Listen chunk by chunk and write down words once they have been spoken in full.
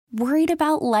Worried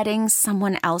about letting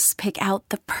someone else pick out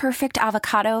the perfect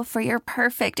avocado for your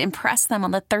perfect impress them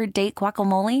on the third date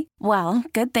guacamole? Well,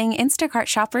 good thing Instacart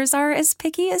shoppers are as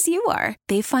picky as you are.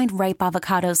 They find ripe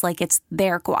avocados like it's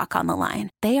their guac on the line.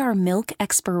 They are milk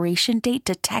expiration date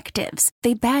detectives.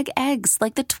 They bag eggs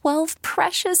like the 12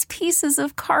 precious pieces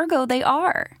of cargo they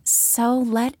are. So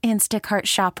let Instacart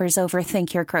shoppers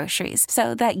overthink your groceries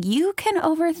so that you can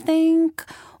overthink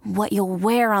what you'll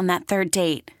wear on that third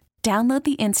date. Download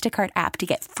the Instacart app to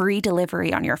get free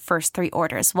delivery on your first 3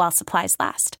 orders while supplies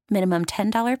last. Minimum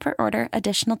 $10 per order.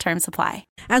 Additional terms apply.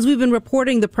 As we've been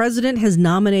reporting, the president has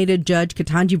nominated Judge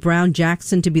Ketanji Brown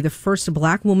Jackson to be the first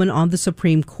black woman on the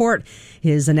Supreme Court.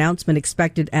 His announcement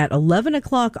expected at 11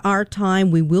 o'clock our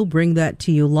time. We will bring that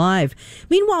to you live.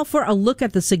 Meanwhile, for a look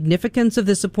at the significance of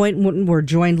this appointment, we're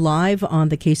joined live on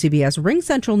the KCBS Ring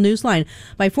Central Newsline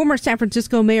by former San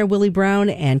Francisco Mayor Willie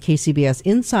Brown and KCBS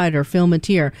insider Phil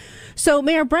Matier. So,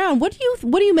 Mayor Brown, what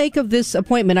do you make of this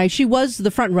appointment? She was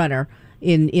the front runner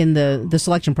in the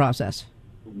selection process.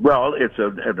 Well, it's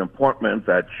an appointment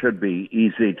that should be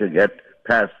easy to get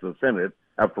past the Senate.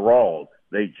 After all,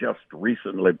 they just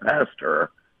recently passed her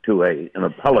to an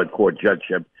appellate court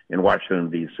judgeship in Washington,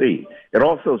 D.C. It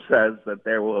also says that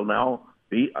there will now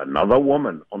be another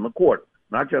woman on the court,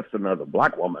 not just another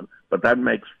black woman, but that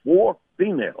makes 4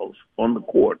 females on the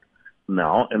court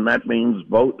now, and that means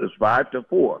vote is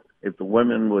 5-4. If the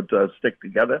women would stick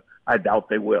together, I doubt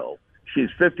they will. She's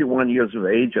 51 years of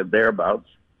age or thereabouts,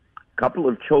 couple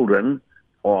of children,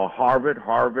 or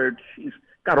Harvard. She's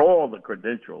got all the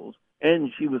credentials,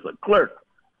 and she was a clerk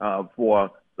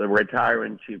for the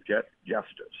retiring Chief Justice.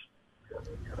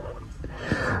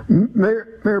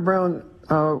 Mayor Brown,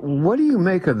 what do you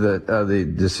make of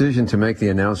the decision to make the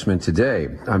announcement today?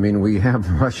 I mean, we have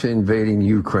Russia invading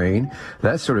Ukraine.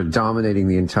 That's sort of dominating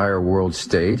the entire world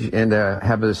stage. And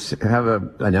have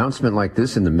an announcement like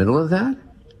this in the middle of that?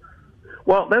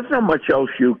 Well, there's not much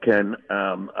else you can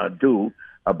do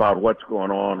about what's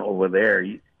going on over there.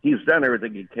 He's done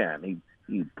everything he can.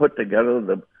 He put together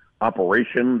the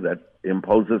operation that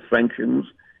imposes sanctions,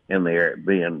 and they're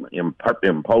being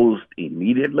imposed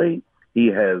immediately. He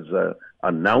has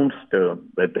announced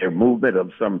that their movement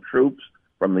of some troops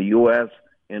from the U.S.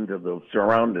 into the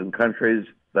surrounding countries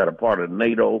that are part of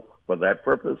NATO for that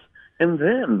purpose. And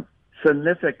then,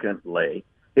 significantly,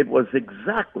 it was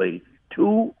exactly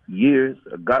 2 years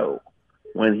ago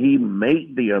when he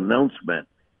made the announcement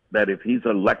that if he's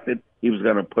elected, he was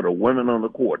going to put a woman on the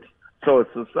court. So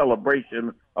it's a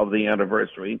celebration of the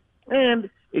anniversary, and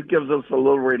it gives us a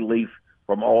little relief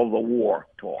from all the war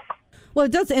talk. Well,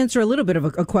 it does answer a little bit of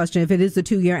a question if it is the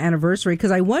 2-year anniversary,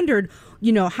 because I wondered,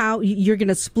 how you're going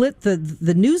to split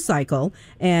the news cycle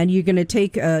and you're going to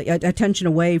take attention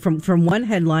away from one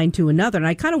headline to another. And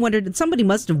I kind of wondered, somebody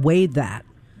must have weighed that.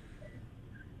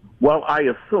 Well, I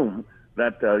assume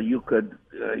that you could,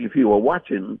 if you were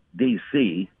watching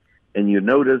D.C. and you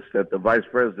noticed that the vice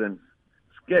president's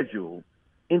schedule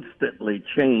instantly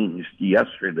changed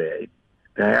yesterday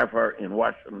to have her in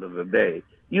Washington today,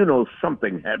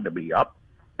 something had to be up.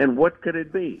 And what could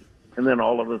it be? And then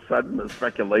all of a sudden, the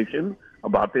speculation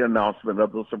about the announcement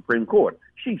of the Supreme Court.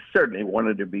 She certainly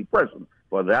wanted to be present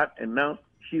for that, and now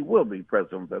she will be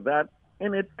present for that.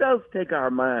 And it does take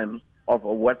our minds off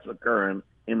of what's occurring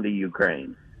in the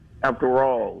Ukraine. After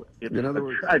all, it's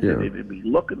a tragedy to be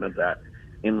looking at that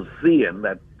and seeing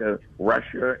that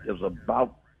Russia is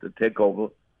about to take over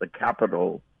the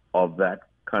capital of that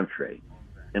country.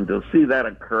 And to see that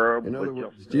occur with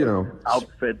just an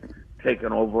outfit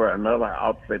taking over another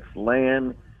outfit's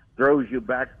land throws you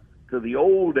back to the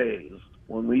old days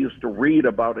when we used to read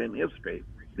about in history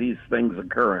these things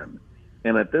occurring.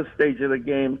 And at this stage of the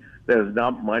game, there's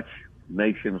not much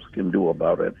nations can do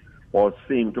about it or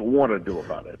seem to want to do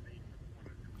about it.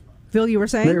 Phil, you were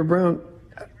saying? Mayor Brown,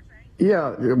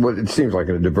 yeah, well, it seems like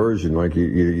a diversion, like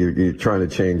you're trying to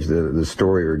change the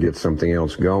story or get something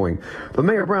else going. But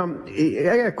Mayor Brown,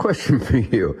 I got a question for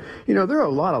you. There are a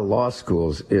lot of law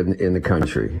schools in the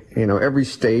country. Every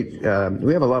state,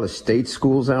 we have a lot of state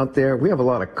schools out there. We have a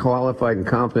lot of qualified and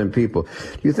competent people.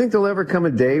 Do you think there'll ever come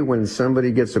a day when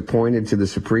somebody gets appointed to the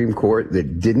Supreme Court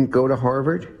that didn't go to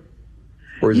Harvard?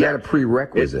 Or is that a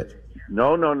prerequisite?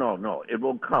 No. It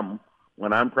will come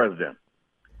when I'm president.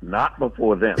 Not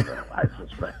before then, I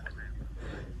suspect.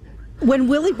 When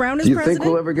Willie Brown is president? Do you think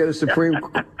we'll ever get a Supreme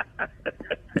Court?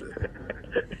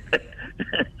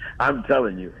 I'm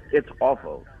telling you, it's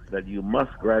awful that you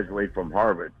must graduate from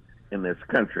Harvard in this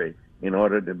country in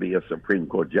order to be a Supreme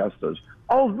Court justice.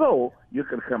 Although you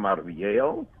could come out of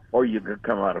Yale or you could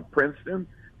come out of Princeton,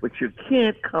 but you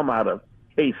can't come out of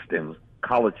Hastings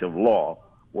College of Law,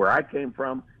 where I came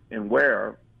from, and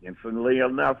where, infinitely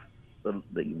enough, the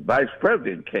vice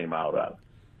president came out of.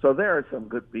 So there are some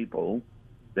good people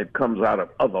that comes out of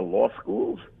other law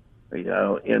schools. You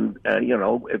know, and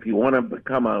if you want to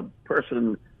become a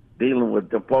person dealing with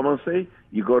diplomacy,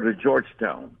 you go to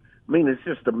Georgetown. I mean, it's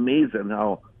just amazing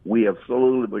how we have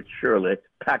slowly but surely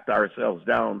packed ourselves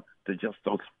down to just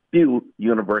those few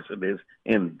universities,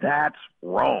 and that's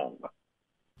wrong.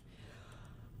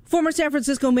 Former San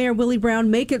Francisco Mayor Willie Brown,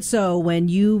 make it so when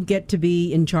you get to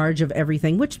be in charge of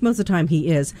everything, which most of the time he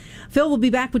is. Phil will be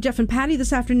back with Jeff and Patty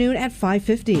this afternoon at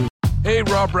 5:50. Hey,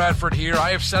 Rob Bradford here. I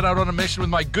have set out on a mission with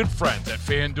my good friends at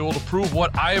FanDuel to prove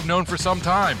what I have known for some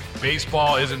time.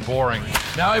 Baseball isn't boring.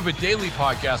 Now I have a daily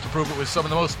podcast to prove it with some of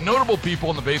the most notable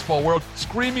people in the baseball world,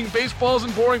 screaming baseball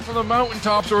isn't boring from the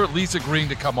mountaintops, or at least agreeing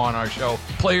to come on our show.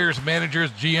 Players,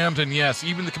 managers, GMs, and yes,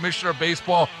 even the commissioner of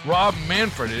baseball, Rob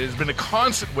Manfred. It has been a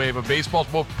constant wave of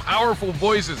baseball's most powerful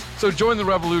voices. So join the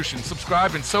revolution.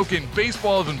 Subscribe and soak in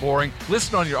Baseball Isn't Boring.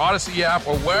 Listen on your Odyssey app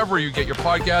or wherever you get your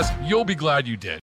podcasts. You'll be glad you did.